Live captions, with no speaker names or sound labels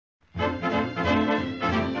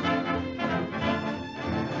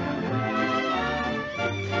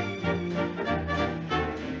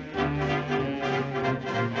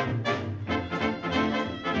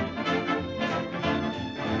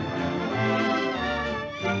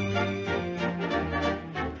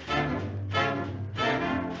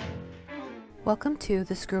Welcome to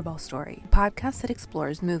The Screwball Story, a podcast that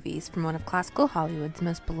explores movies from one of classical Hollywood's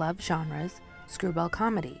most beloved genres, screwball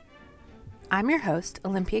comedy. I'm your host,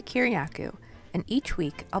 Olympia Kiriakou, and each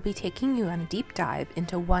week I'll be taking you on a deep dive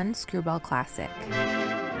into one screwball classic.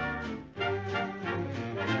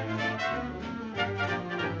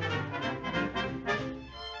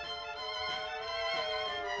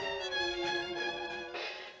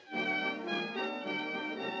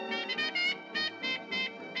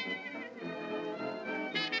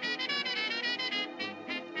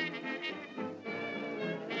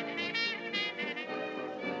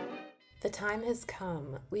 The time has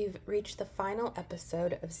come. We've reached the final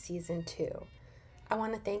episode of Season 2. I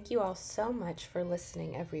want to thank you all so much for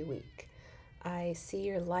listening every week. I see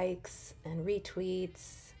your likes and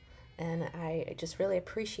retweets, and I just really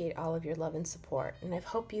appreciate all of your love and support, and I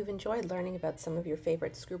hope you've enjoyed learning about some of your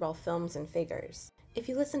favorite screwball films and figures. If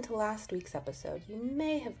you listened to last week's episode, you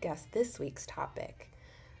may have guessed this week's topic.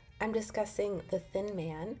 I'm discussing The Thin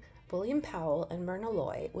Man, William Powell and Myrna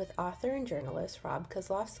Loy with author and journalist Rob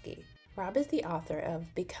Kozlowski. Rob is the author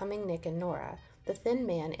of Becoming Nick and Nora, The Thin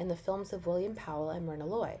Man, and the films of William Powell and Myrna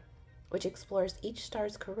Loy, which explores each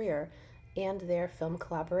star's career and their film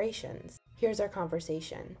collaborations. Here's our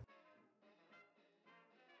conversation.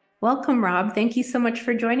 Welcome, Rob. Thank you so much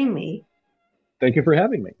for joining me. Thank you for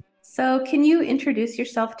having me. So can you introduce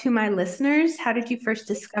yourself to my listeners? How did you first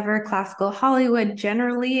discover classical Hollywood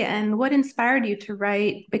generally, and what inspired you to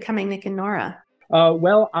write Becoming Nick and Nora?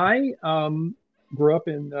 I grew up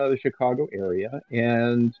in the Chicago area,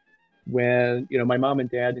 and when my mom and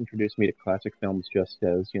dad introduced me to classic films, just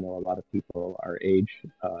as a lot of people our age,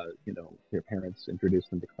 their parents introduced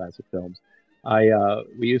them to classic films.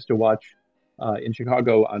 We used to watch in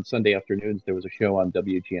Chicago on Sunday afternoons. There was a show on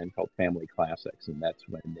WGN called Family Classics, and that's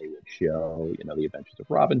when they would show The Adventures of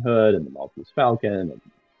Robin Hood and the Maltese Falcon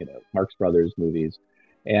and Marx Brothers movies,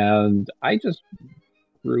 and I just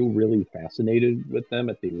grew really fascinated with them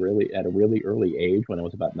at a really early age. When I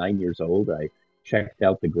was about 9 years old, I checked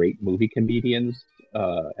out The Great Movie Comedians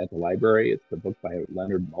at the library. It's the book by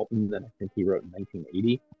Leonard Maltin that I think he wrote in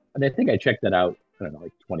 1980, and I think I checked that out, I don't know,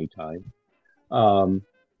 like 20 times.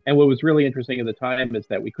 And what was really interesting at the time is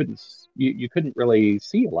that you couldn't really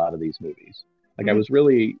see a lot of these movies. Like, I was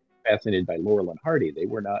really fascinated by Laurel and Hardy. They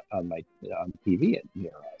were not on TV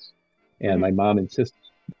near us, and my mom insisted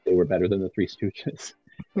they were better than the Three Stooges.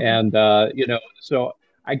 And, so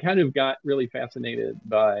I kind of got really fascinated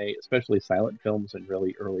by especially silent films and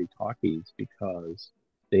really early talkies because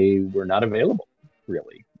they were not available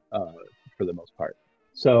really for the most part.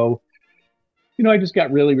 So, I just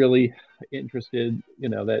got really, really interested.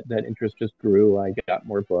 That interest just grew. I got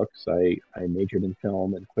more books. I majored in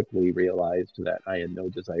film and quickly realized that I had no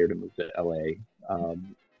desire to move to LA.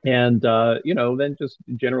 Then just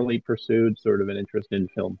generally pursued sort of an interest in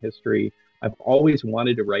film history. I've always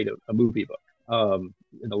wanted to write a movie book.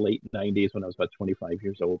 In the late 90s, when I was about 25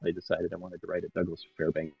 years old, I decided I wanted to write a Douglas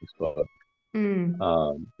Fairbanks book.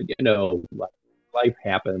 But, life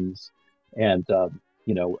happens. And,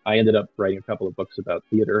 I ended up writing a couple of books about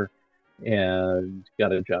theater and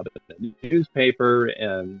got a job at the newspaper.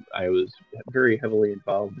 And I was very heavily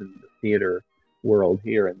involved in the theater world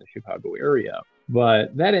here in the Chicago area.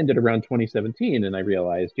 But that ended around 2017, and I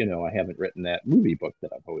realized, I haven't written that movie book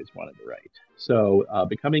that I've always wanted to write. So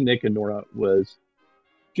Becoming Nick and Nora was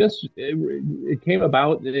just, it came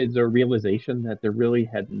about as a realization that there really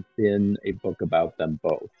hadn't been a book about them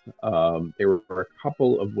both. There were a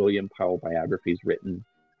couple of William Powell biographies written,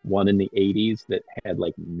 one in the 80s that had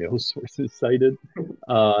like no sources cited,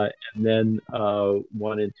 and then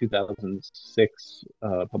one in 2006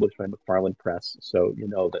 published by McFarland Press, so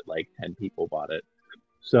that like 10 people bought it.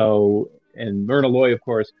 So, and Myrna Loy, of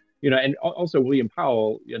course, and also William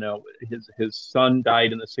Powell, his son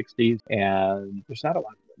died in the 60s, and there's not a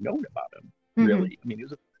lot known about him, really. I mean, he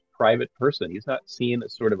was a private person. He's not seen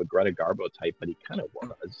as sort of a Greta Garbo type, but he kind of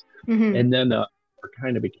was. And then or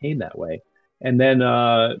kind of became that way. And then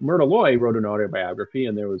Myrna Loy wrote an autobiography,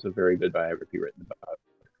 and there was a very good biography written about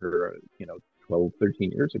her, 12,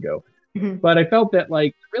 13 years ago. But I felt that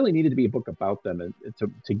like really needed to be a book about them and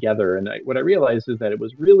together. And what I realized is that it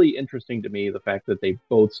was really interesting to me, the fact that they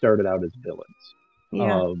both started out as villains.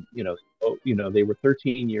 They were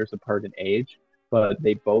 13 years apart in age, but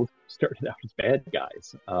they both started out as bad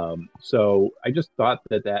guys. So I just thought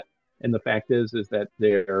that, and the fact is that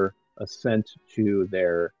their ascent to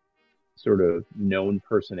their sort of known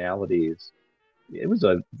personalities, it was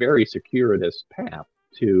a very circuitous path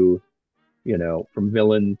to, from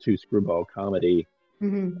villain to screwball comedy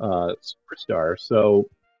superstar. So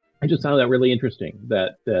I just found that really interesting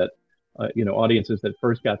that audiences that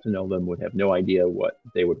first got to know them would have no idea what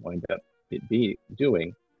they would wind up be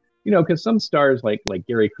doing. Because some stars like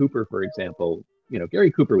Gary Cooper, for example,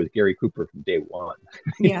 Gary Cooper was Gary Cooper from day one.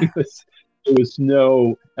 Yeah. There was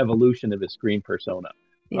no evolution of his screen persona.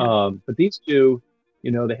 Yeah. But these two,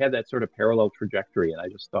 they had that sort of parallel trajectory, and I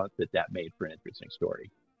just thought that made for an interesting story.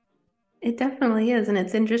 It definitely is. And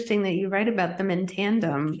it's interesting that you write about them in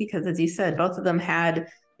tandem because, as you said, both of them had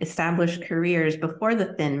established careers before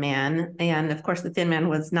The Thin Man. And of course, The Thin Man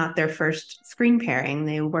was not their first screen pairing.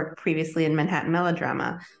 They worked previously in Manhattan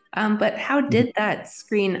Melodrama. But how did that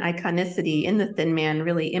screen iconicity in The Thin Man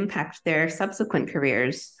really impact their subsequent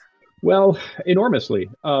careers? Well, enormously.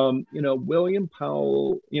 William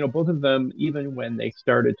Powell, both of them, even when they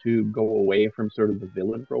started to go away from sort of the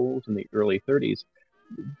villain roles in the early 30s,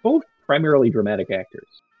 both primarily dramatic actors.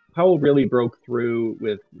 Powell really broke through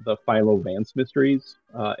with the Philo Vance mysteries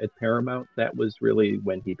at Paramount. That was really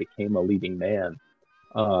when he became a leading man,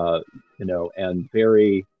 and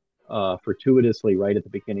very fortuitously right at the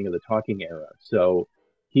beginning of the talking era. So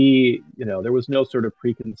there was no sort of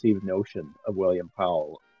preconceived notion of William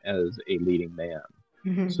Powell as a leading man.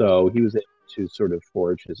 Mhm. So he was able to sort of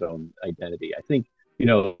forge his own identity. I think,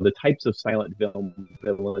 the types of silent film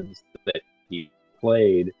villains that he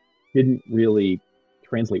played didn't really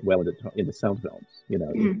translate well into sound films.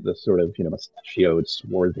 Mhm. The sort of, mustachioed,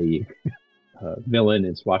 swarthy villain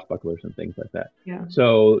in Swashbucklers and things like that. Yeah.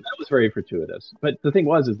 So that was very fortuitous. But the thing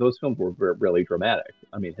was, is those films were really dramatic.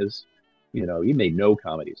 I mean, he made no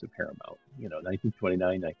comedies at Paramount.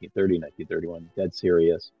 1929, 1930, 1931, dead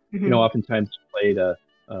serious. Mhm. Oftentimes he played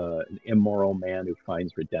an immoral man who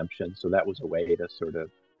finds redemption. So that was a way to sort of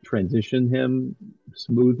transition him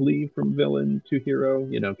smoothly from villain to hero.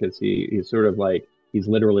 Because he's sort of like he's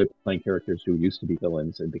literally playing characters who used to be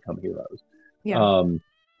villains and become heroes. Yeah. Um,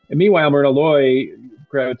 and meanwhile, Myrna Loy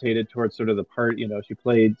gravitated towards sort of the part, she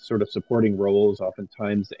played sort of supporting roles,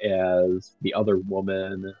 oftentimes as the other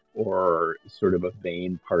woman or sort of a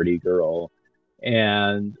vain party girl.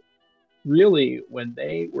 And really, when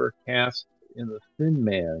they were cast in The Thin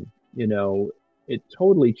Man, it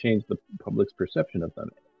totally changed the public's perception of them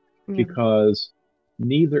Yeah. because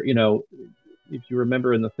neither, if you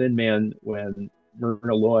remember in The Thin Man, when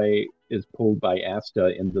Myrna Loy is pulled by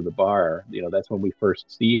Asta into the bar, that's when we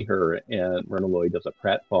first see her, and Myrna Loy does a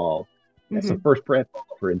pratfall. That's the Mhm. first pratfall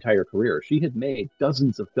of her entire career. She had made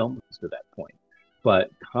dozens of films to that point,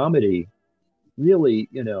 but comedy really,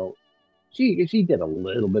 she did a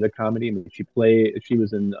little bit of comedy. I mean, she played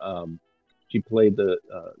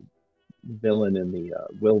the villain in the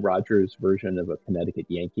Will Rogers version of a Connecticut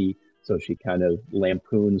Yankee. So she kind of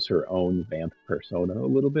lampoons her own vamp persona a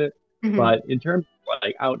little bit. Mhm. But in terms of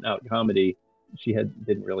like out and out comedy,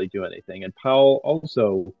 didn't really do anything. And Powell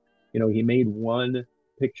also, he made one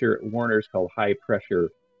picture at Warner's called High Pressure,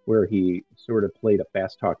 where he sort of played a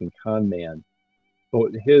fast talking con man.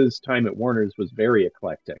 But his time at Warner's was very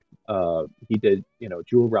eclectic. He did,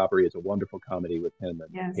 Jewel Robbery is a wonderful comedy with him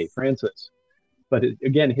and Kay Yes. Francis, but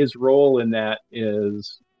again, his role in that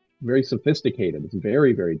is very sophisticated. It's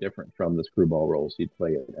very, very different from the screwball roles he'd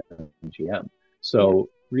play at MGM. Yeah. So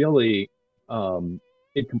really,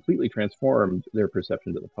 it completely transformed their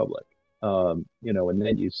perception to the public. And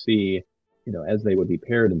then you see, as they would be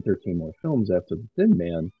paired in 13 more films after The Thin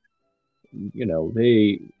Man,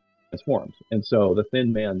 they transformed. And so The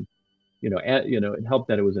Thin Man, it helped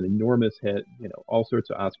that it was an enormous hit, all sorts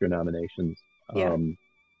of Oscar nominations. Yeah.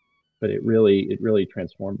 But it really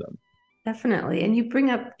transformed them. Definitely. And you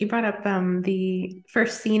brought up the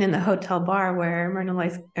first scene in the hotel bar where Myrna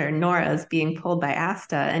Loy's, or Nora is being pulled by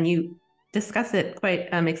Asta, and you discuss it quite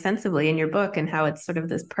extensively in your book and how it's sort of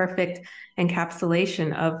this perfect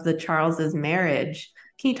encapsulation of the Charles's marriage.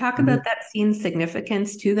 Can you talk Mm-hmm. about that scene's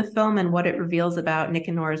significance to the film and what it reveals about Nick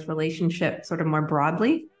and Nora's relationship sort of more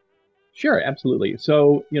broadly? Sure, absolutely.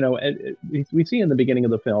 So, we see in the beginning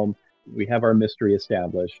of the film, we have our mystery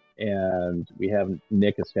established, and we have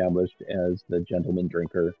Nick established as the gentleman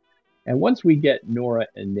drinker. And once we get Nora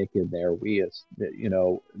and Nick in there, the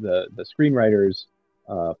screenwriters,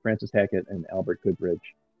 Francis Hackett and Albert Goodrich,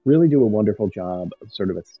 really do a wonderful job of sort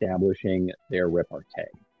of establishing their repartee.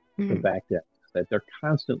 The Mhm. fact that they're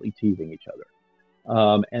constantly teasing each other,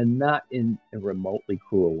 and not in a remotely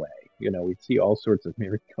cruel way. We see all sorts of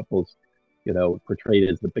married couples, portrayed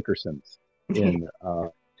as the Bickersons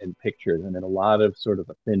in pictures, and in a lot of sort of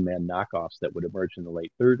the Thin Man knockoffs that would emerge in the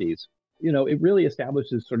late 30s. It really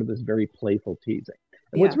establishes sort of this very playful teasing.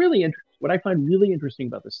 And Yeah. what I find really interesting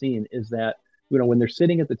about the scene is that when they're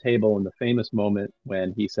sitting at the table in the famous moment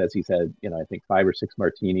when he says he's had, I think 5 or 6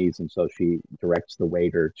 martinis, and so she directs the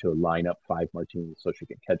waiter to line up 5 martinis so she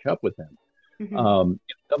can catch up with him. Hmm.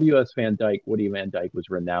 W.S. Van Dyke, Woody Van Dyke, was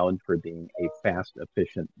renowned for being a fast,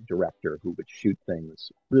 efficient director who would shoot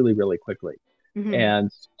things really, really quickly. Hmm.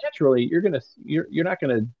 And naturally, you're not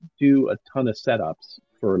gonna do a ton of setups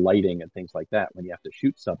for lighting and things like that when you have to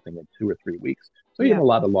shoot something in 2 or 3 weeks. So you have Yeah.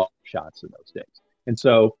 a lot of long shots in those days. And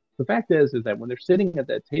so the fact is that when they're sitting at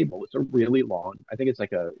that table, it's a really long. I think it's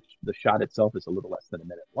like the shot itself is a little less than a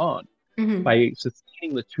minute long. Hmm. By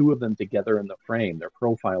sustaining the two of them together in the frame, their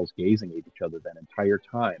profiles gazing at each other that entire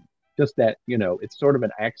time, just that, it's sort of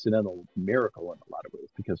an accidental miracle in a lot of ways,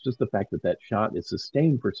 because just the fact that that shot is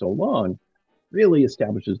sustained for so long really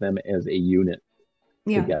establishes them as a unit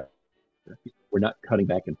Yeah. together. We're not cutting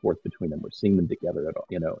back and forth between them. We're seeing them together at all,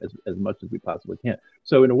 as much as we possibly can.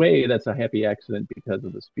 So in a way, that's a happy accident because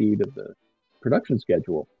of the speed of the production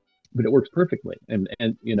schedule, but it works perfectly. And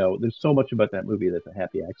there's so much about that movie that's a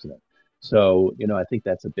happy accident. So I think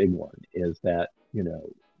that's a big one, is that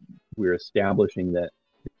we're establishing that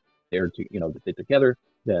that they're together,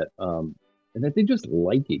 that and that they just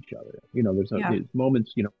like each other. Yeah. There's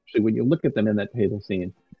moments, actually when you look at them in that table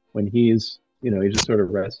scene, when he just sort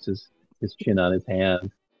of rests his chin on his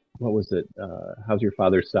hand. What was it? How's your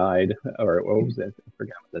father's side? Or what was that? I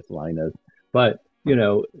forgot what that line is. But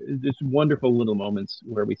just wonderful little moments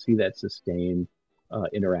where we see that sustained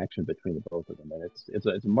interaction between the both of them, and it's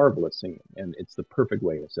a marvelous scene, and it's the perfect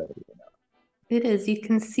way to set it up. It is. You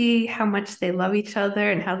can see how much they love each other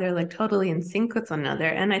and how they're like totally in sync with one another.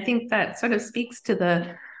 And I think that sort of speaks to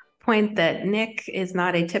the point that Nick is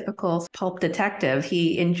not a typical pulp detective.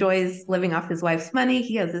 He enjoys living off his wife's money.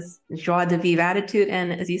 He has this joie de vivre attitude.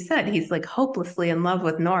 And as you said, he's like hopelessly in love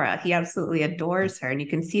with Nora. He absolutely adores her. And you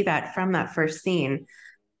can see that from that first scene.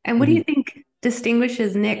 And what do Mm-hmm. you think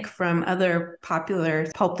distinguishes Nick from other popular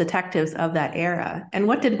pulp detectives of that era? And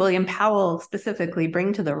what did William Powell specifically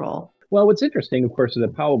bring to the role? Well, what's interesting, of course, is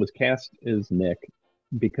that Powell was cast as Nick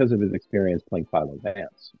because of his experience playing Philo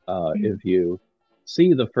Vance. If you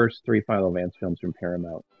see the first three Philo Vance films from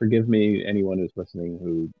Paramount, forgive me, anyone who's listening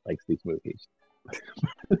who likes these movies.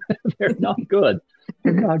 They're not good.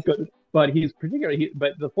 They're not good. But he's particularly,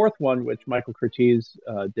 but the fourth one, which Michael Curtiz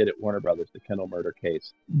did at Warner Brothers, the Kendall murder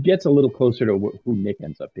case, gets a little closer to who Nick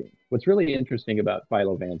ends up being. What's really interesting about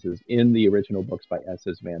Philo Vance is in the original books by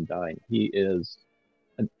S.S. Van Dyne, he is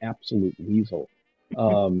an absolute weasel.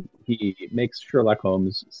 He makes Sherlock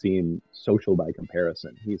Holmes seem social by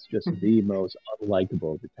comparison. He's just the most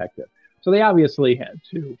unlikable detective. So they obviously had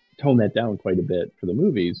to tone that down quite a bit for the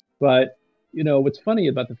movies. But what's funny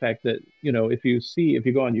about the fact that if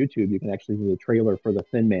you go on YouTube, you can actually see the trailer for The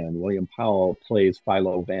Thin Man. William Powell plays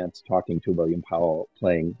Philo Vance talking to William Powell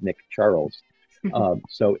playing Nick Charles.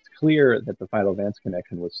 So it's clear that the Philo Vance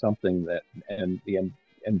connection was something that, and the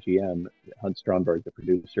MGM, Hunt Stromberg, the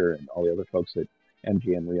producer, and all the other folks at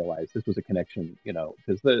MGM realized this was a connection,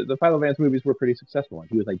 because the Philo Vance movies were pretty successful, and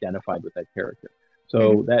he was identified with that character.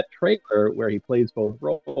 So that trailer where he plays both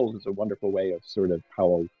roles is a wonderful way of sort of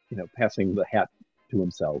Powell, passing the hat to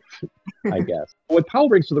himself, I guess. What Powell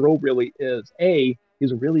brings to the role really is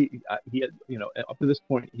he's a really he had up to this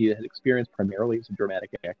point he had experienced primarily as a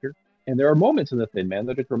dramatic actor, and there are moments in The Thin Man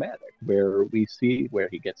that are dramatic where we see where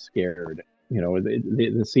he gets scared.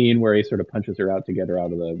 The scene where he sort of punches her out to get her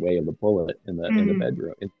out of the way of the bullet in the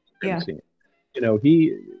bedroom in the Yeah. scene.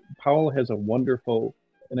 Powell has a wonderful,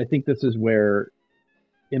 and I think this is where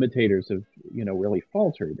imitators have really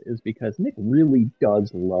faltered, is because Nick really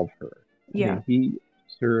does love her. I Yeah. mean, he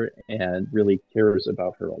loves her and really cares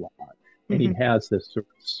about her a lot, and he has this sort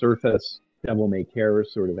of surface devil may care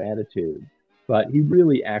sort of attitude, but he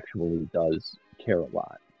really actually does care a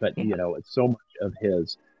lot. But Yeah. it's so much of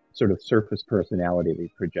his sort of surface personality that he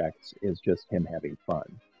projects is just him having fun,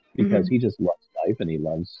 because he just loves life and he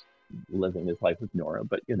loves living his life with Nora.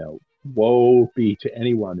 But woe be to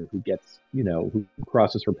anyone who gets who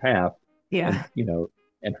crosses her path and Yeah.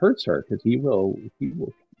 and hurts her, because he will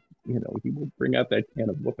bring out that can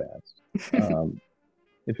of whoop ass.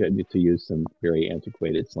 If you need to use some very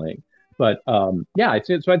antiquated slang. But yeah,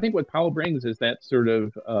 so I think what Powell brings is that sort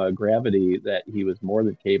of gravity that he was more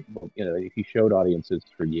than capable. He showed audiences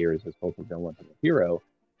for years as both a villain and a hero,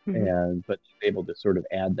 but able to sort of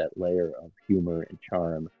add that layer of humor and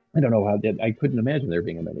charm. I don't know I couldn't imagine there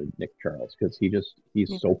being another Nick Charles, because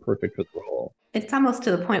he's so perfect for the role. It's almost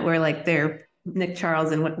to the point where like they're Nick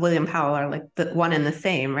Charles and William Powell are like the one and the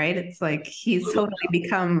same, right? It's like he's totally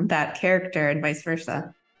become that character and vice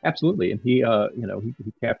versa. Absolutely, and he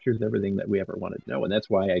captures everything that we ever wanted to know, and that's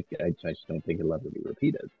why I just don't think it'll ever be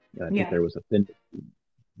repeated. And I think Yeah. there was a thin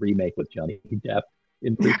remake with Johnny Depp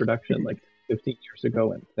in pre-production like 15 years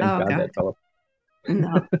ago, and thank Oh God God. that fell.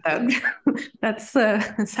 No, that's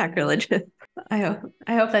sacrilegious. I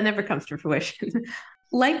hope that never comes to fruition.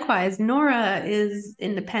 Likewise, Nora is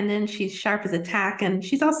independent. She's sharp as a tack, and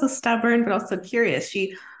she's also stubborn, but also curious.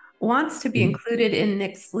 She wants to be Mhm. included in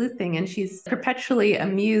Nick's sleuthing, and she's perpetually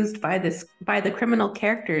amused by the criminal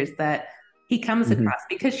characters that he comes Mhm. across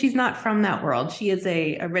because she's not from that world. She is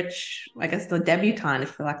a rich, I guess, the debutante,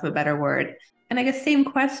 for lack of a better word. And I guess same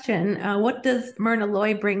question. What does Myrna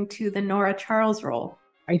Loy bring to the Nora Charles role?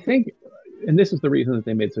 I think, and this is the reason that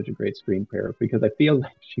they made such a great screen pair, because I feel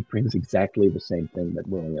like she brings exactly the same thing that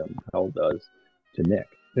William Powell does to Nick.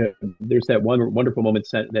 There's that one wonderful moment,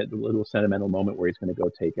 that little sentimental moment where he's going to go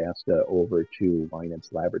take Asta over to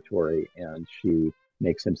Wynant's laboratory, and she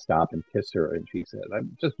makes him stop and kiss her, and she says,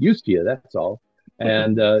 "I'm just used to you, that's all."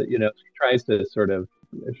 And she tries to sort of,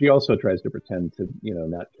 she also tries to pretend to,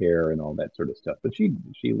 not care and all that sort of stuff. But she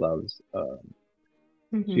Mhm.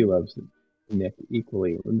 loves Nick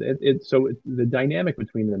equally. The dynamic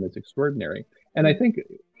between them is extraordinary, and I think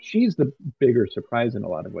she's the bigger surprise in a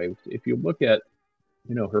lot of ways. If you look at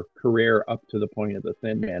her career up to the point of The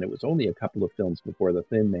Thin Man, it was only a couple of films before The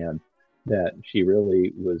Thin Man that she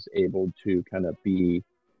really was able to kind of be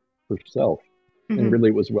herself, and Mhm.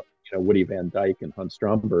 really was what Woody Van Dyke and Hans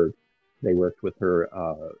Stromberg. They worked with her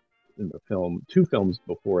in the film, two films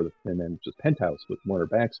before The Thin Man, just Penthouse with Warner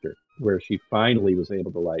Baxter, where she finally was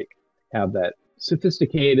able to like have that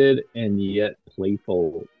sophisticated and yet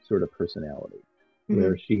playful sort of personality,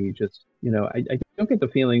 where Mhm. she just, I don't get the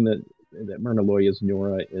feeling that Myrna Loy as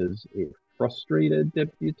Nora is a frustrated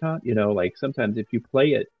debutante. Like sometimes if you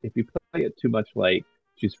play it too much like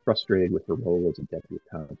she's frustrated with her role as a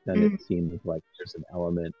debutante, then it Mhm. seems like there's an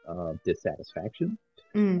element of dissatisfaction.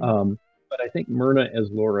 Mhm. Um, but I think Myrna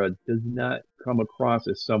as Laura does not come across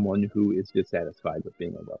as someone who is dissatisfied with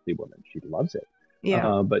being a wealthy woman. She loves it,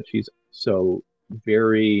 Yeah. but she's so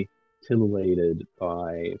very titillated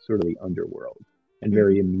by sort of the underworld and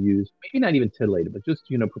very Mhm. amused. Maybe not even titillated, but just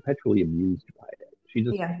perpetually amused by it.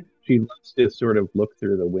 Yeah. She loves to sort of look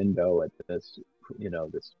through the window at this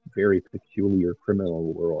very peculiar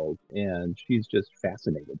criminal world, and she's just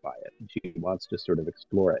fascinated by it. And she wants to sort of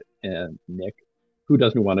explore it. And Nick, who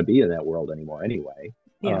doesn't want to be in that world anymore anyway,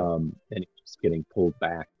 Yeah. and he's getting pulled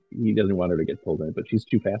back. He doesn't want her to get pulled in, but she's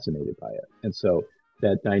too fascinated by it. And so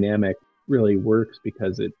that dynamic really works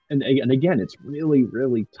because and again, it's really,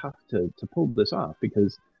 really tough to pull this off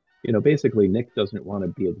because basically Nick doesn't want to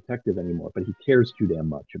be a detective anymore, but he cares too damn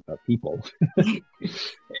much about people.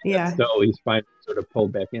 Yeah. So he's finally sort of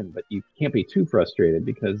pulled back in, but you can't be too frustrated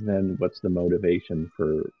because then what's the motivation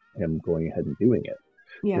for him going ahead and doing it?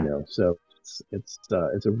 Yeah. So it's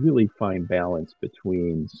a really fine balance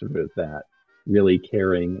between sort of that really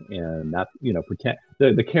caring and not pretend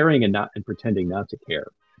the caring and not and pretending not to care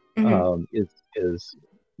Mhm. is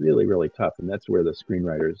really, really tough, and that's where the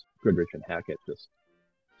screenwriters Goodrich and Hackett just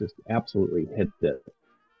absolutely hit it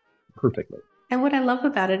perfectly. And what I love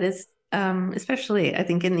about it is, especially I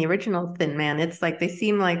think in the original Thin Man, it's like they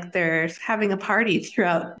seem like they're having a party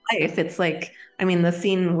throughout life. It's like, I mean, the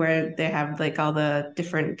scene where they have like all the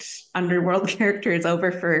different underworld characters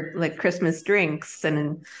over for like Christmas drinks,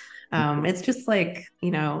 and it's just like,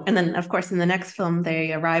 and then of course in the next film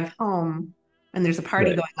they arrive home and there's a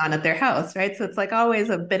party Right. going on at their house, right? So it's like always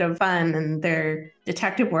a bit of fun, and their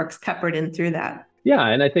detective work's peppered in through that. Yeah,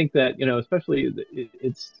 and I think that especially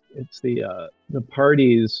it's the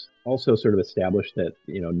parties also sort of establish that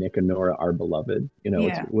Nick and Nora are beloved. It's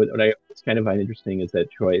Yeah. what I it's kind of find interesting is that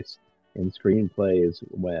choice in screenplays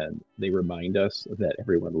when they remind us that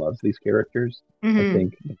everyone loves these characters. I Hmm.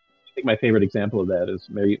 think I think my favorite example of that is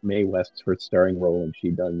Mae West's first starring role, and she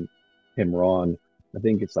done him wrong. I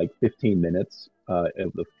think it's like 15 minutes of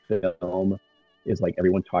the film is like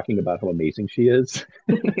everyone talking about how amazing she is.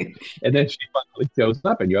 And then she finally shows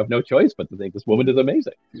up, and you have no choice but to think this woman is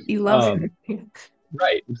amazing. You love Um, her.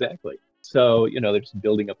 right, exactly. So they're just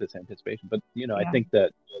building up this anticipation. But I Yeah. think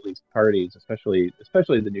that these parties, especially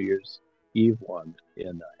the New Year's Eve one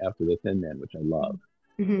in After the Thin Man, which I love,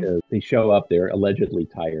 Hmm. is they show up, they're allegedly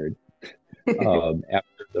tired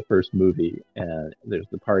after the first movie, and there's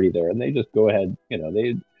the party there, and they just go ahead.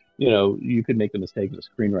 You could make the mistake as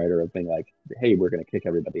a screenwriter of being like, "Hey, we're going to kick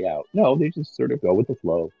everybody out." No, they just sort of go with the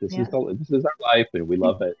flow. Yeah. This is our life, and we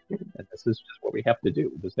love it, and this is just what we have to do.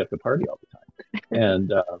 We just have to party all the time,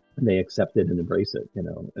 and they accept it and embrace it.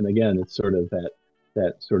 And again, it's sort of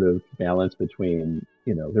that sort of balance between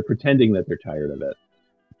they're pretending that they're tired of it,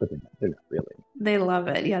 but they're not really. They love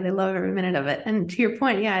it. Yeah, they love every minute of it. And to your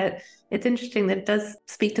point, yeah, it's interesting that it does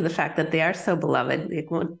speak to the fact that they are so beloved. Like,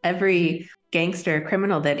 every gangster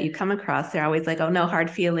criminal that you come across, they're always like, oh, no hard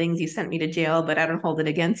feelings. You sent me to jail, but I don't hold it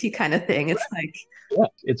against you, kind of thing. It's like, Yeah,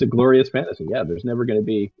 it's a glorious fantasy. Yeah, there's never going to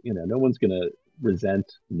be, no one's going to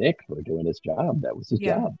resent Nick for doing his job. That was his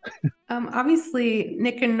yeah. job. Obviously,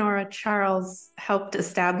 Nick and Nora Charles helped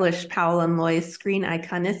establish Powell and Loy's screen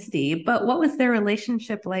iconicity, but what was their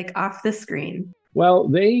relationship like off the screen? Well,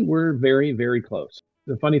 they were very, very close.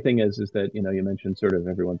 The funny thing is that, you mentioned sort of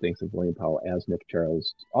everyone thinks of William Powell as Nick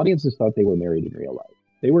Charles. Audiences thought they were married in real life.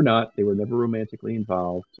 They were not. They were never romantically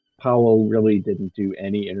involved. Powell really didn't do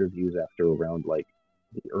any interviews after around like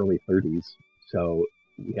the early 30s. So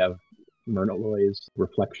we have Myrna Loy's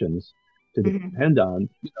reflections to depend on.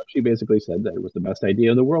 She basically said that it was the best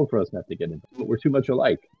idea in the world for us not to get into it. We're too much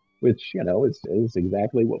alike, which, is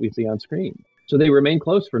exactly what we see on screen. So they remained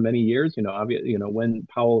close for many years. When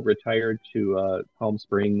Powell retired to Palm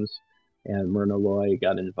Springs and Myrna Loy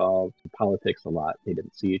got involved in politics a lot, they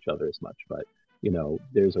didn't see each other as much. But,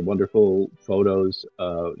 there's a wonderful photos,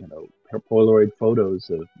 Polaroid photos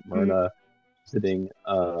of Myrna visiting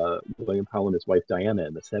William Powell and his wife Diana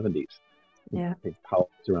in the 70s. Yeah. I think Powell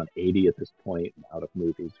was around 80 at this point, out of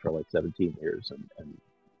movies for like 17 years. And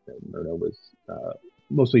Myrna was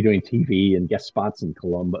mostly doing TV and guest spots in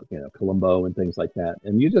Columbo and things like that.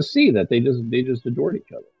 And you just see that they just adored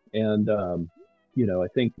each other. And, I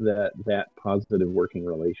think that positive working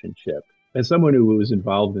relationship, as someone who was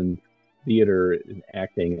involved in theater and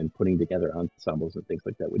acting and putting together ensembles and things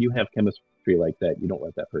like that, when you have chemistry like that, you don't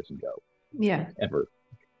let that person go. Yeah. Ever.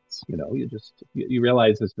 You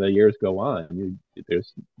realize as the years go on,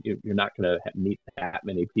 you're not going to meet that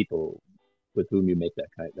many people with whom you make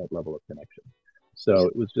that level of connection. So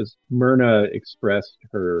it was just Myrna expressed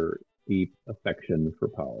her deep affection for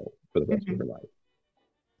Powell for the rest of her life.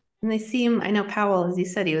 And I know Powell, as you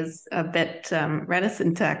said, he was a bit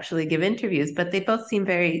reticent to actually give interviews, but they both seem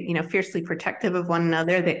very, fiercely protective of one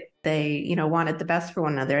another. They wanted the best for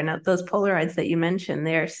one another. And those Polaroids that you mentioned,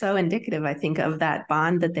 they're so indicative, I think, of that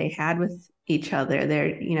bond that they had with each other.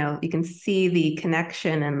 They're, you can see the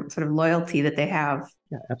connection and sort of loyalty that they have.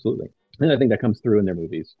 Yeah, absolutely. And I think that comes through in their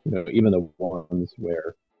movies, even the ones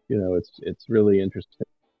where, it's really interesting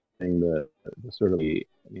the sort of,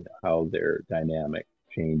 how their dynamic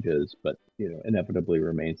changes, but inevitably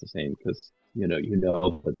remains the same because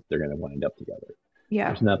that they're going to wind up together. Yeah,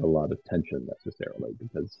 there's not a lot of tension necessarily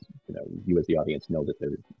because you as the audience know that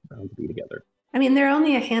they're bound to be together. I mean, there are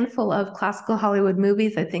only a handful of classical Hollywood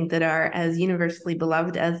movies, I think, that are as universally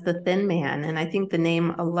beloved as The Thin Man. And I think the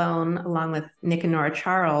name alone, along with Nick and Nora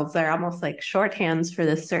Charles, are almost like shorthands for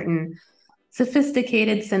this certain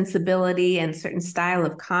sophisticated sensibility and certain style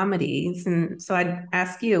of comedies. And so I'd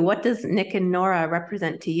ask you, what does Nick and Nora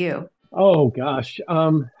represent to you? Oh, gosh.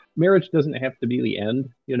 Marriage doesn't have to be the end.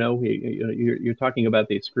 You're talking about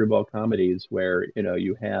these screwball comedies where,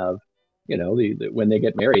 you have, when they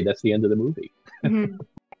get married, that's the end of the movie. Mm-hmm.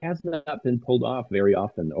 Has not been pulled off very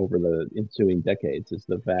often over the ensuing decades is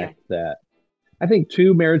the fact that I think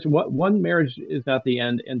one marriage is not the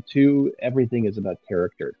end, and two, everything is about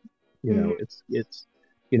character. It's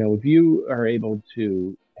if you are able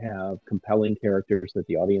to have compelling characters that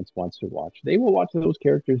the audience wants to watch, they will watch those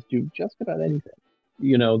characters do just about anything.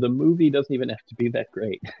 The movie doesn't even have to be that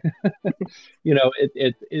great.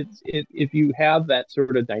 If you have that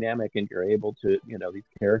sort of dynamic and you're able to, these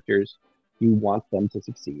characters, you want them to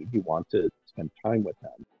succeed. You want to spend time with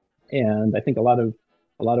them. And I think a lot of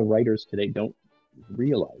writers today don't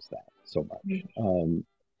realize that so much.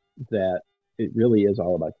 That it really is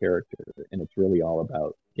all about character, and it's really all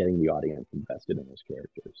about getting the audience invested in those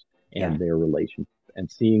characters and their relationship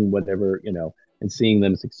and seeing and seeing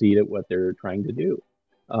them succeed at what they're trying to do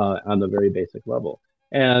on the very basic level.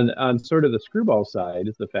 And on sort of the screwball side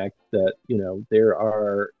is the fact that, there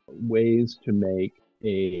are ways to make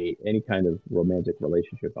any kind of romantic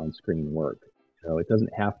relationship on screen work. It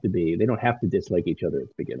doesn't have to be, they don't have to dislike each other at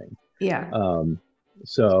the beginning. Yeah.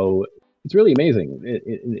 So it's really amazing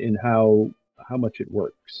in how much it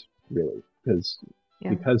works, really, because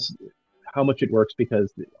how much it works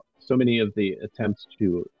because so many of the attempts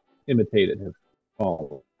to imitate it have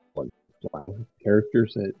fallen.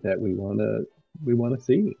 Characters that we want to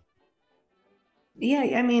see.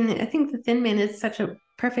 Yeah, I mean, I think The Thin Man is such a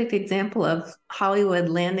perfect example of Hollywood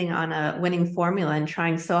landing on a winning formula and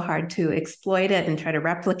trying so hard to exploit it and try to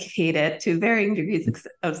replicate it to varying degrees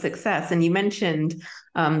of success. And you mentioned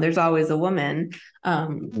There's Always a Woman.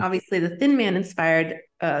 Obviously, The Thin Man inspired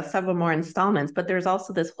several more installments, but there's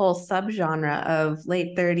also this whole subgenre of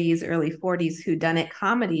late 30s, early 40s whodunit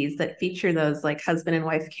comedies that feature those like husband and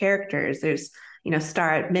wife characters. There's,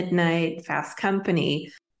 Star at Midnight, Fast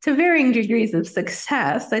Company, to varying degrees of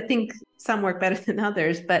success. I think some work better than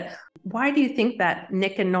others, but why do you think that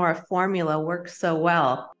Nick and Nora formula works so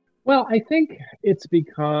well? Well, I think it's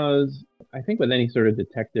because I think with any sort of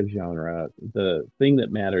detective genre, the thing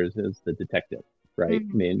that matters is the detective, right? I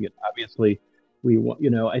Mm-hmm. mean, obviously, we want,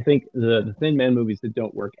 I think the Thin Man movies that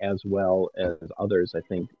don't work as well as others, I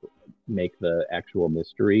think, make the actual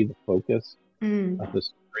mystery the focus of the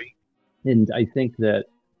story. And I think that,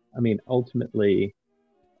 I mean, ultimately,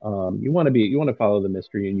 you want to follow the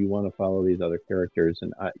mystery and you want to follow these other characters.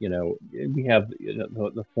 And we have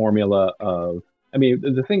the formula of, I mean,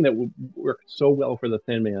 the thing that worked so well for the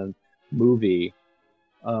Thin Man movie,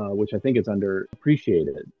 which I think is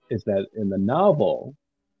underappreciated, is that in the novel,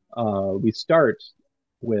 we start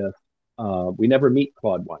with we never meet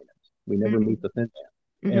Claude Winans, we never Mm-hmm. meet the Thin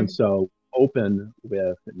Man, and Mm-hmm. so open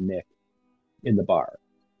with Nick in the bar.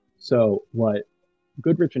 So what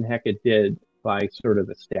Goodrich and Hackett did by sort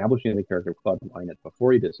of establishing the character of Claude Winans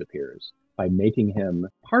before he disappears, by making him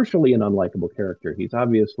partially an unlikable character. He's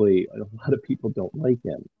obviously, a lot of people don't like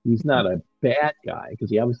him. He's not a bad guy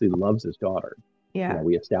because he obviously loves his daughter. Yeah.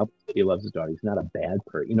 We established that he loves his daughter. He's not a bad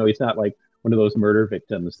person. He's not like one of those murder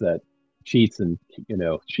victims that cheats and,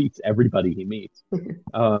 cheats everybody he meets.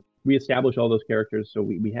 We establish all those characters, so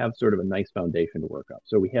we have sort of a nice foundation to work up.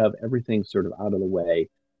 So we have everything sort of out of the way.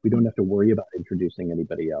 We don't have to worry about introducing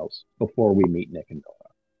anybody else before we meet Nick and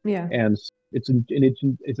Nora. Yeah. And it's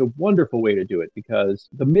a wonderful way to do it because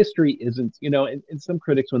the mystery isn't, and some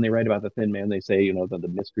critics, when they write about the Thin Man, they say, that the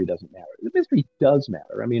mystery doesn't matter. The mystery does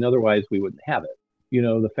matter. I mean, otherwise we wouldn't have it.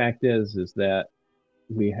 The fact is that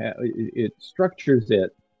it structures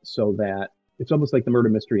it so that it's almost like the murder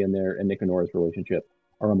mystery in there and Nick and Nora's relationship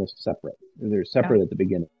are almost separate. They're separate Yeah. at the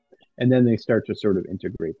beginning. And then they start to sort of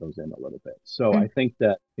integrate those in a little bit. So Mm-hmm. I think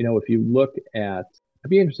that, if you look at, I'd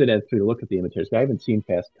be interested to look at the imitators. I haven't seen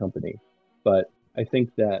Fast Company, but I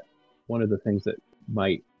think that one of the things that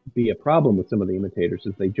might be a problem with some of the imitators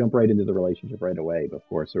is they jump right into the relationship right away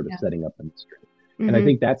before sort of Yeah. setting up the mystery. And I Mm-hmm.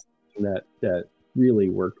 think that's that really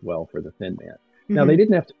worked well for the Thin Man. Now Mm-hmm. they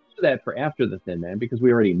didn't have to do that for after the Thin Man because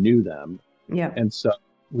we already knew them, Yeah. and so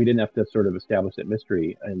we didn't have to sort of establish that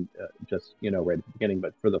mystery and just right at the beginning.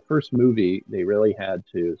 But for the first movie, they really had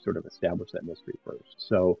to sort of establish that mystery first.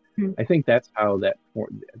 So Mm-hmm. I think that's how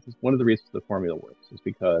one of the reasons the formula works is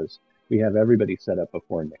because we have everybody set up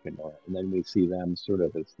before Nick and Nora, and then we see them sort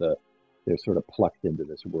of as they're sort of plucked into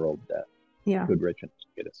this world that Yeah. Goodrich and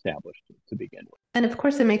get established to begin with. And of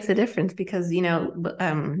course, it makes a difference because,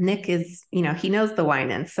 Nick is, he knows the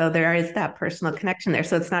Winans. So there is that personal connection there.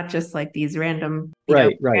 So it's not just like these random,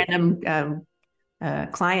 Right.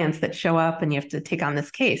 clients that show up and you have to take on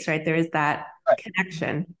this case, right? There is that Right.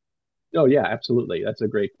 connection. Oh yeah, absolutely. That's a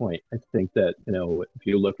great point. I think that, if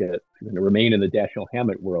you look at, remain in the Dashiell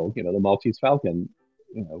Hammett world, the Maltese Falcon,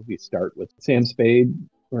 we start with Sam Spade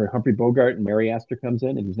or Humphrey Bogart and Mary Astor comes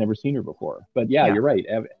in and he's never seen her before. But yeah, Yeah. you're right.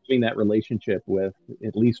 Having that relationship with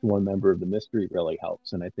at least one member of the mystery really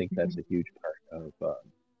helps. And I think that's a huge part of,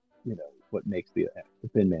 what makes the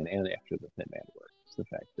Thin Man and after the Thin Man work. It's the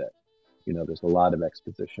fact that, there's a lot of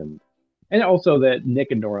exposition and also that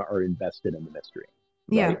Nick and Nora are invested in the mystery,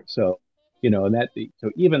 Yeah. right? So, so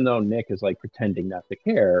even though Nick is like pretending not to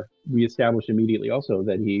care, we establish immediately also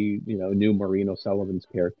that he, knew Maureen O'Sullivan's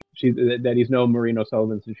character. That he's known Maureen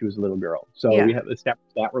O'Sullivan since she was a little girl. So Yeah. we have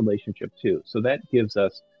established that relationship too. So that gives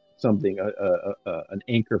us something, an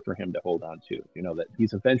anchor for him to hold on to. That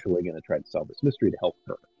he's eventually going to try to solve this mystery to help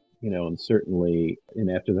her. And certainly,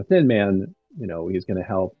 after the Thin Man, he's going to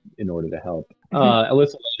help in order to help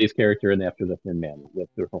Alyssa Lady's character in After the Thin Man with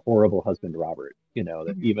her horrible husband Robert.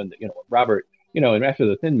 That even Robert, and After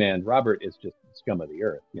the Thin Man, Robert is just scum of the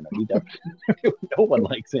earth. He definitely no one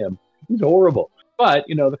likes him. He's horrible. But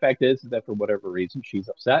the fact is that for whatever reason she's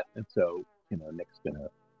upset, and so Nick's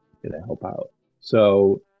gonna help out.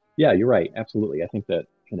 So yeah, you're right. Absolutely, I think that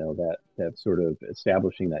that sort of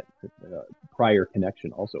establishing that prior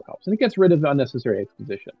connection also helps, and it gets rid of unnecessary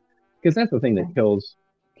exposition because that's the thing that kills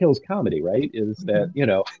comedy, right? Is that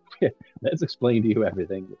let's explain to you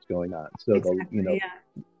everything that's going on. So Exactly.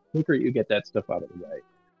 the quicker you get that stuff out of the way,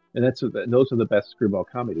 and those are the best screwball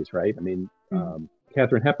comedies, right? I mean, Yeah.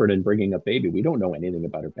 Katharine Hepburn in Bringing Up Baby, we don't know anything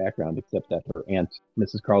about her background except that her aunt,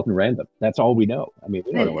 Mrs. Carlton Random. That's all we know. I mean,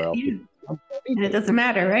 we don't know where else she And it doesn't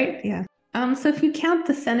matter, right? Yeah. So if you count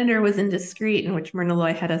The Senator was Indiscreet, in which Myrna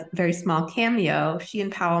Loy had a very small cameo, she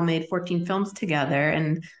and Powell made 14 films together.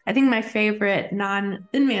 And I think my favorite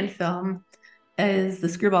non-Thin Man film is the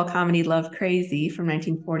screwball comedy Love Crazy from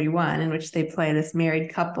 1941, in which they play this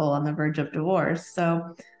married couple on the verge of divorce.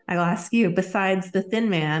 So I'll ask you, besides The Thin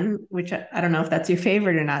Man, which I don't know if that's your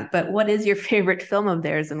favorite or not, but what is your favorite film of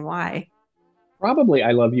theirs and why? Probably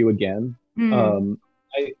I Love You Again. Mm, Um,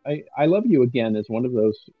 I Love You Again is one of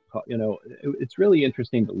those, it's really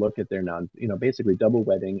interesting to look at their basically Double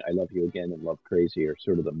Wedding, I Love You Again, and Love Crazy are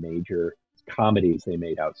sort of the major comedies they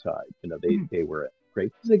made outside. They were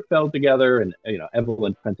Great Ziegfeld together, and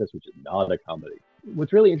Evelyn Princess, which is not a comedy.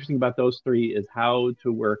 What's really interesting about those three is how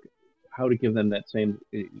to give them that same.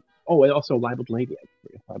 Oh, and also Libeled Lady.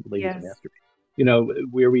 Libeled Lady's a yes. masterpiece.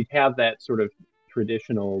 Where we have that sort of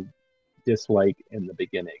traditional dislike in the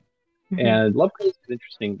beginning. Mhm. And Love Crazy is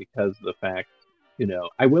interesting because of the fact,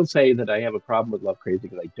 I will say that I have a problem with Love Crazy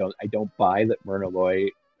because I don't buy that Myrna Loy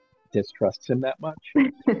distrusts him that much.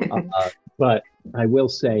 Uh, but I will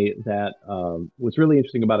say that what's really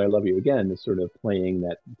interesting about I Love You Again is sort of playing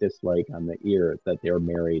that dislike on the ear that they're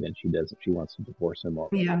married and she wants to divorce him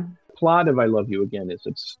already. Yeah. The plot of I Love You Again is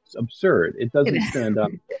absurd. It It doesn't is. stand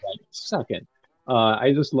up for like a second.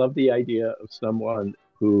 I just love the idea of someone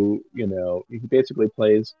who, he basically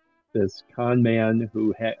plays this con man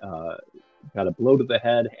who got a blow to the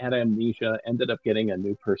head, had amnesia, ended up getting a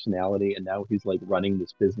new personality, and now he's like running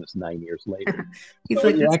this business 9 years later. He's So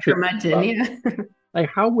like you this actually curmudgeon, yeah. like,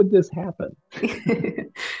 how would this happen?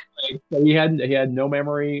 Like, so he had no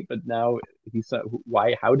memory, but now he said,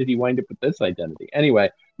 why? How did he wind up with this identity? Anyway,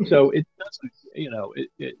 so it doesn't,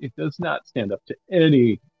 it does not stand up to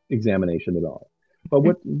any examination at all. But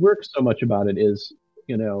what works so much about it is,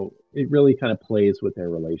 it really kind of plays with their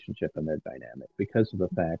relationship and their dynamic because of the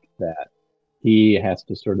fact that he has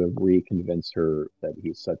to sort of reconvince her that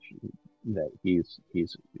he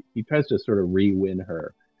tries to sort of re-win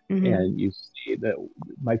her. Mhm. And you see that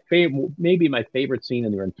maybe my favorite scene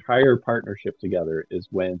in their entire partnership together is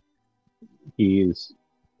when he's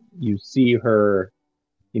you see her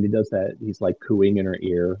and he does that, he's like cooing in her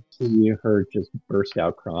ear, see her just burst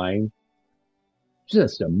out crying.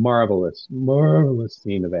 Just a marvelous, marvelous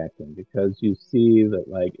scene of acting because you see that,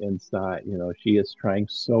 like, inside, she is trying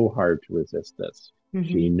so hard to resist this.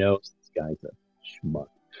 She Mhm. knows this guy's a schmuck.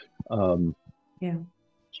 Um, Yeah.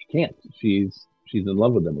 she can't. She's in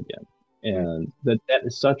love with him again, and that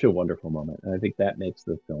is such a wonderful moment. And I think that makes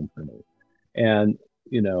the film for me. And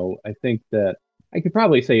I think that I could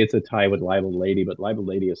probably say it's a tie with Libel Lady, but Libel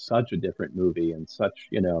Lady is such a different movie and such,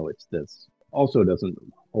 it's this also doesn't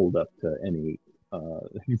hold up to any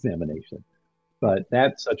examination. But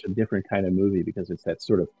that's such a different kind of movie because it's that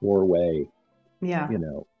sort of four-way, Yeah.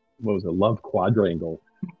 what was it, love quadrangle.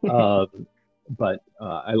 Uh, but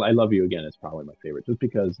I Love You Again is probably my favorite just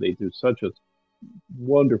because they do such a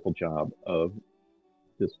wonderful job of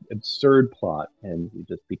this absurd plot and you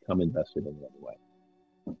just become invested in it anyway.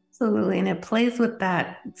 Absolutely. And it plays with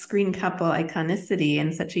that screen couple iconicity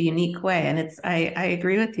in such a unique way. And I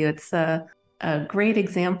agree with you. It's a great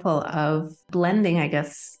example of blending, I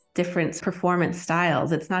guess, different performance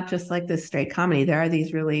styles. It's not just like this straight comedy. There are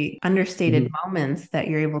these really understated Mm-hmm. moments that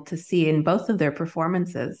you're able to see in both of their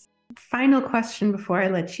performances. Final question before I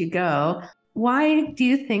let you go. Why do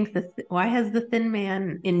you think why has The Thin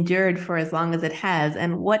Man endured for as long as it has?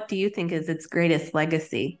 And what do you think is its greatest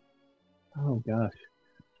legacy? Oh gosh.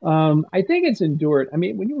 I think it's endured. I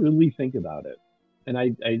mean, when you really think about it, and I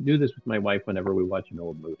do this with my wife whenever we watch an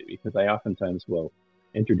old movie because I oftentimes will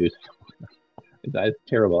introduce. That's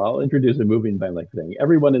terrible. I'll introduce a movie by like saying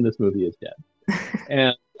everyone in this movie is dead,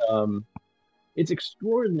 and um, it's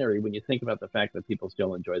extraordinary when you think about the fact that people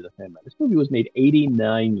still enjoy the Sandman. This movie was made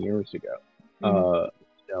 89 years ago. Mhm.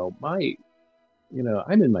 My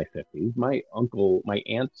I'm in my 50s. My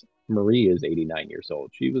aunt Marie is 89 years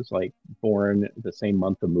old. She was like born the same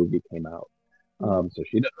month the movie came out. So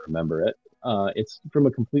she doesn't remember it. It's from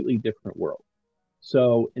a completely different world.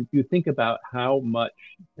 So if you think about how much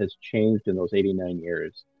has changed in those 89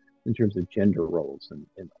 years in terms of gender roles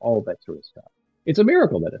and all that sort of stuff, it's a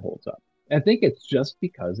miracle that it holds up. I think it's just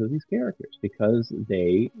because of these characters, because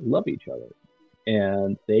they love each other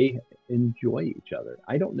and they enjoy each other.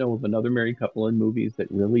 I don't know of another married couple in movies that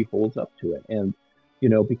really holds up to it. And,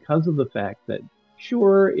 because of the fact that,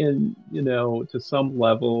 sure, to some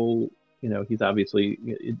level, he's obviously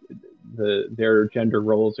their gender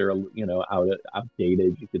roles are,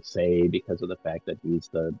 outdated, you could say, because of the fact that he's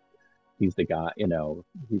the guy,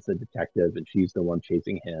 he's the detective and she's the one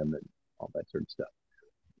chasing him and all that sort of stuff.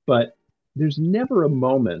 But there's never a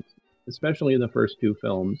moment. especially in the first two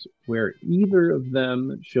films, where either of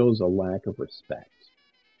them shows a lack of respect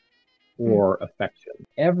Mm. or affection.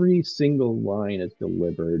 Every single line is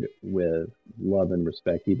delivered with love and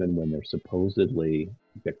respect, even when they're supposedly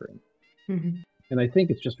bickering. Mhm. And I think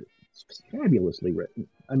it's fabulously written.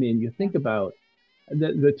 I mean, you think about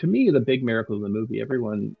to me the big miracle of the movie.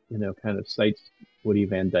 Everyone kind of cites Woody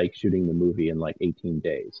Van Dyke shooting the movie in like 18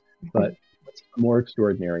 days, but what's more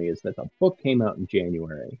extraordinary is that the book came out in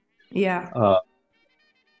January. Yeah. Uh,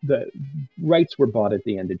 the rights were bought at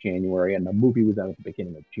the end of January, and the movie was out at the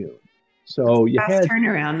beginning of June. That's So you a fast had,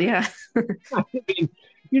 turnaround. Yeah. I mean,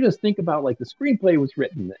 you just think about like the screenplay was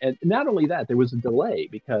written, and not only that, there was a delay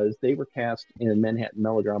because they were cast in Manhattan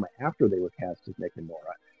Melodrama after they were cast as Nick and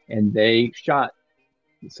Nora, and they shot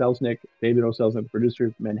David O. Selznick, the producer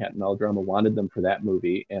of Manhattan Melodrama, wanted them for that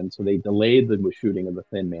movie, and so they delayed the shooting of The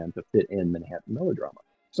Thin Man to fit in Manhattan Melodrama.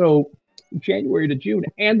 So January to June,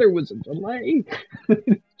 and there was a delay.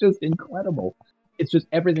 It's just incredible. It's just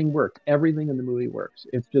everything works. Everything in the movie works.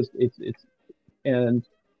 It's and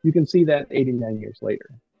you can see that 89 years later.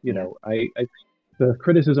 Yeah. I the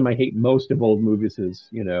criticism I hate most of old movies is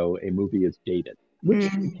a movie is dated, which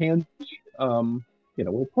can be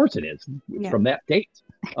well, of course it is. It's Yeah. from that date.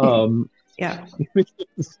 Um, Yeah.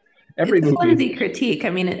 every It's a movie is flimsy critique. I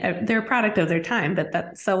mean, they're a product of their time,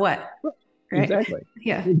 but so what? Right? exactly.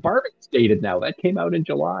 Yeah. Barbie's dated now. That came out in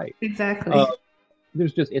July. Exactly.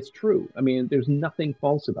 It's true. I mean, there's nothing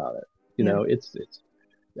false about it. Yeah. It's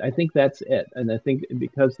I think that's it. And I think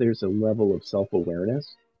because there's a level of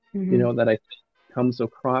self-awareness, Mm-hmm. that I think comes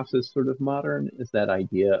across as sort of modern is that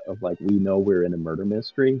idea of like we know we're in a murder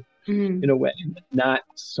mystery Mm-hmm. in a way, not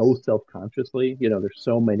so self-consciously. There's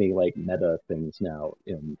so many like meta things now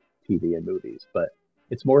in TV and movies, but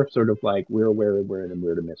it's more sort of like we're aware we're in a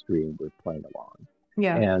murder mystery and we're playing along.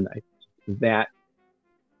 Yeah. And I think that,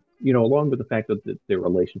 along with the fact that their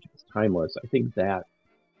relationship is timeless, I think that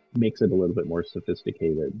makes it a little bit more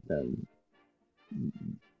sophisticated than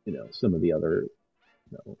some of the other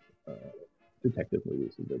detective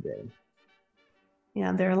movies of the day.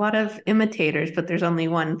 Yeah. There are a lot of imitators, but there's only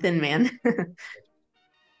one Thin Man.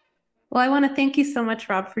 Well, I want to thank you so much,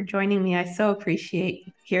 Rob, for joining me. I so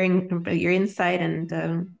appreciate hearing about your insight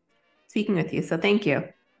and speaking with you. So thank you.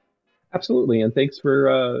 Absolutely, and thanks for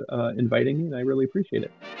inviting me, and I really appreciate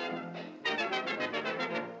it.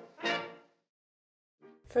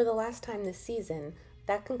 For the last time this season,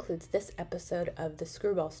 that concludes this episode of The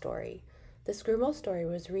Screwball Story. The Screwball Story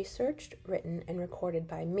was researched, written, and recorded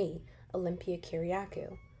by me, Olympia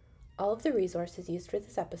Kiriakou. All of the resources used for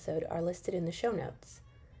this episode are listed in the show notes.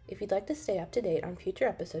 If you'd like to stay up to date on future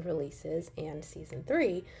episode releases and Season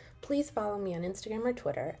 3, please follow me on Instagram or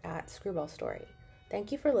Twitter at Screwball Story.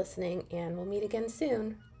 Thank you for listening, and we'll meet again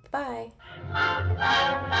soon. Bye!